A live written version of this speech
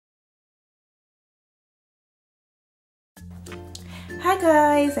Hi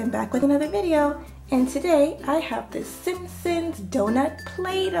guys, I'm back with another video, and today I have this Simpsons donut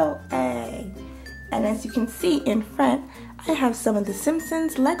Play-Doh egg. And as you can see in front, I have some of the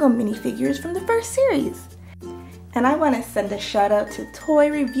Simpsons Lego minifigures from the first series. And I want to send a shout out to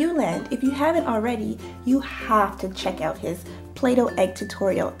Toy Review Land. If you haven't already, you have to check out his Play-Doh egg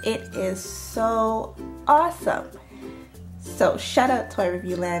tutorial. It is so awesome. So shout out Toy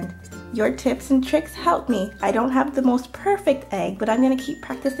Review Land. Your tips and tricks help me. I don't have the most perfect egg, but I'm gonna keep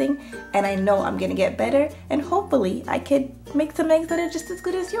practicing, and I know I'm gonna get better, and hopefully I could make some eggs that are just as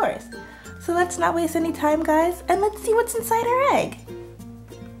good as yours. So let's not waste any time, guys, and let's see what's inside our egg.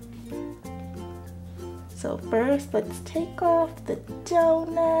 So first, let's take off the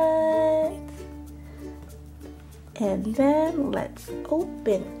donut, and then let's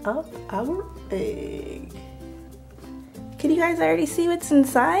open up our egg. Can you guys already see what's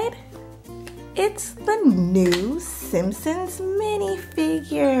inside? It's the new Simpsons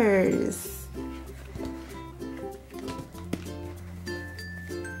minifigures.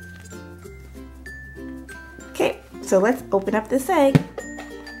 Okay, so let's open up this egg.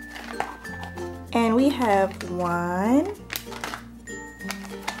 And we have 1,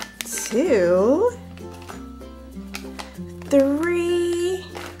 2, 3,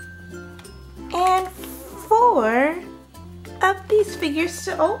 and 4 of these figures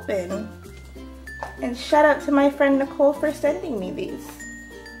to open. And shout out to my friend Nicole for sending me these.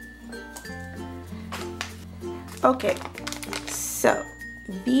 Okay, so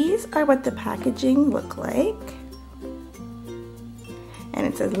these are what the packaging look like. And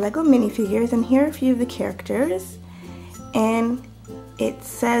it says Lego minifigures, and here are a few of the characters. And it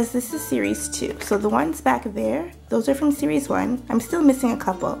says this is series 2. So the ones back there, those are from series 1. I'm still missing a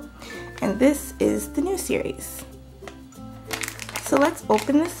couple. And this is the new series. So let's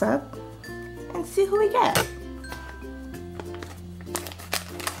open this up and see who we get.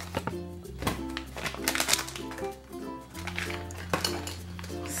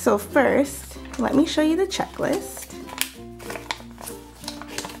 So first, let me show you the checklist.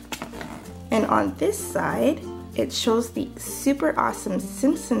 And on this side, it shows the super awesome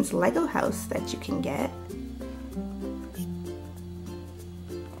Simpsons Lego house that you can get.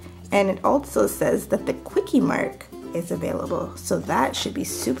 And it also says that the quickie mark is available, so that should be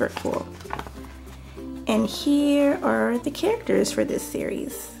super cool. And here are the characters for this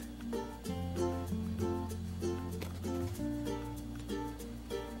series.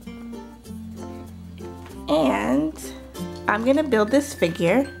 And I'm gonna build this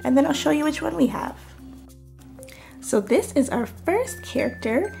figure, and then I'll show you which one we have. So this is our first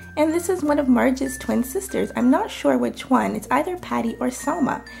character, and this is one of Marge's twin sisters. I'm not sure which one. It's either Patty or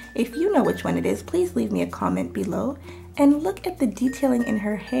Selma. If you know which one it is, please leave me a comment below. And look at the detailing in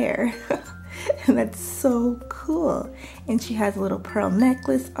her hair. That's so cool. And she has a little pearl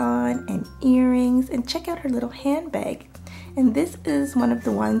necklace on and earrings, and check out her little handbag. And this is one of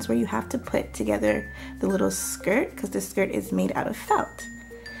the ones where you have to put together the little skirt, because the skirt is made out of felt.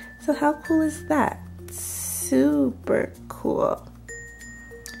 So how cool is that? Super cool.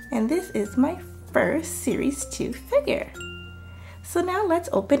 And this is my first series 2 figure. So now let's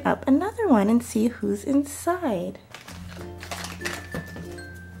open up another one and see who's inside.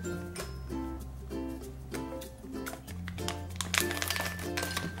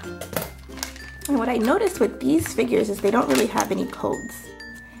 And what I noticed with these figures is they don't really have any codes.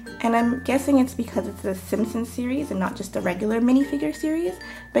 And I'm guessing it's because it's the Simpsons series and not just the regular minifigure series.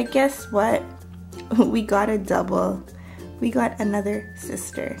 But guess what? We got a double. We got another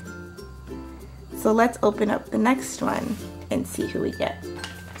sister. So let's open up the next one and see who we get.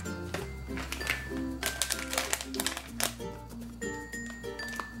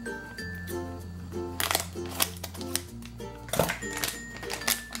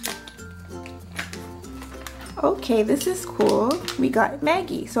 Okay, this is cool. We got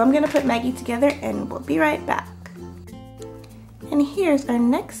Maggie. So I'm gonna put Maggie together and we'll be right back. And here's our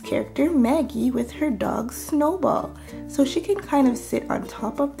next character, Maggie, with her dog Snowball. So she can kind of sit on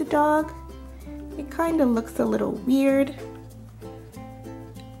top of the dog. It kind of looks a little weird.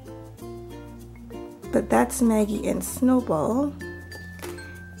 But that's Maggie and Snowball.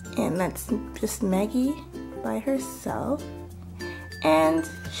 And that's just Maggie by herself. And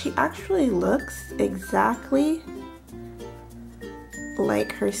she actually looks exactly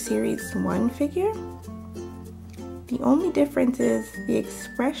like her series 1 figure. The only difference is the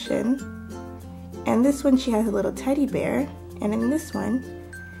expression. And this one she has a little teddy bear, and in this one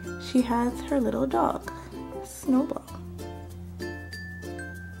she has her little dog, Snowball.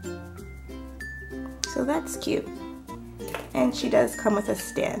 So that's cute. And she does come with a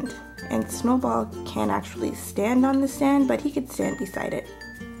stand. And Snowball can't actually stand on the stand, but he could stand beside it.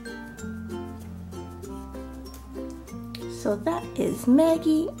 So that is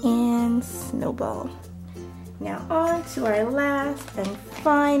Maggie and Snowball. Now on to our last and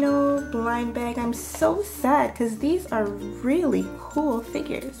final blind bag. I'm so sad because these are really cool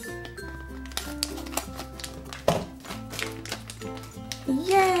figures.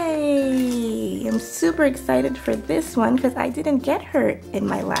 Yay! I'm super excited for this one because I didn't get her in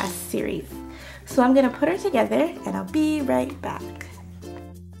my last series. So I'm gonna put her together and I'll be right back.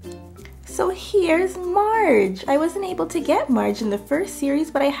 So here's Marge. I wasn't able to get Marge in the first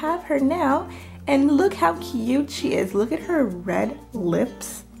series, but I have her now. And look how cute she is. Look at her red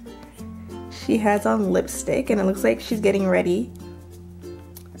lips. She has on lipstick and it looks like she's getting ready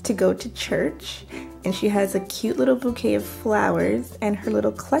to go to church. And she has a cute little bouquet of flowers and her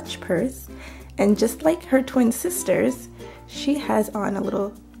little clutch purse. And just like her twin sisters, she has on a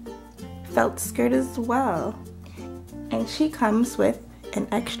little felt skirt as well. And she comes with an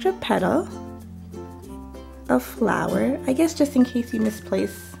extra petal, a flower, I guess just in case you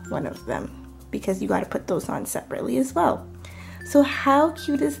misplace one of them, because you got to put those on separately as well. So how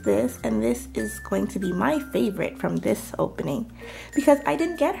cute is this? And this is going to be my favorite from this opening because I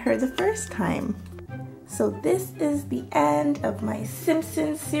didn't get her the first time. So this is the end of my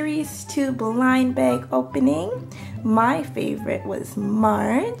Simpsons Series 2 blind bag opening. My favorite was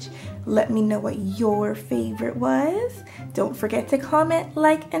Marge. Let me know what your favorite was. Don't forget to comment,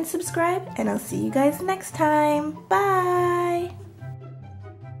 like, and subscribe, and I'll see you guys next time. Bye!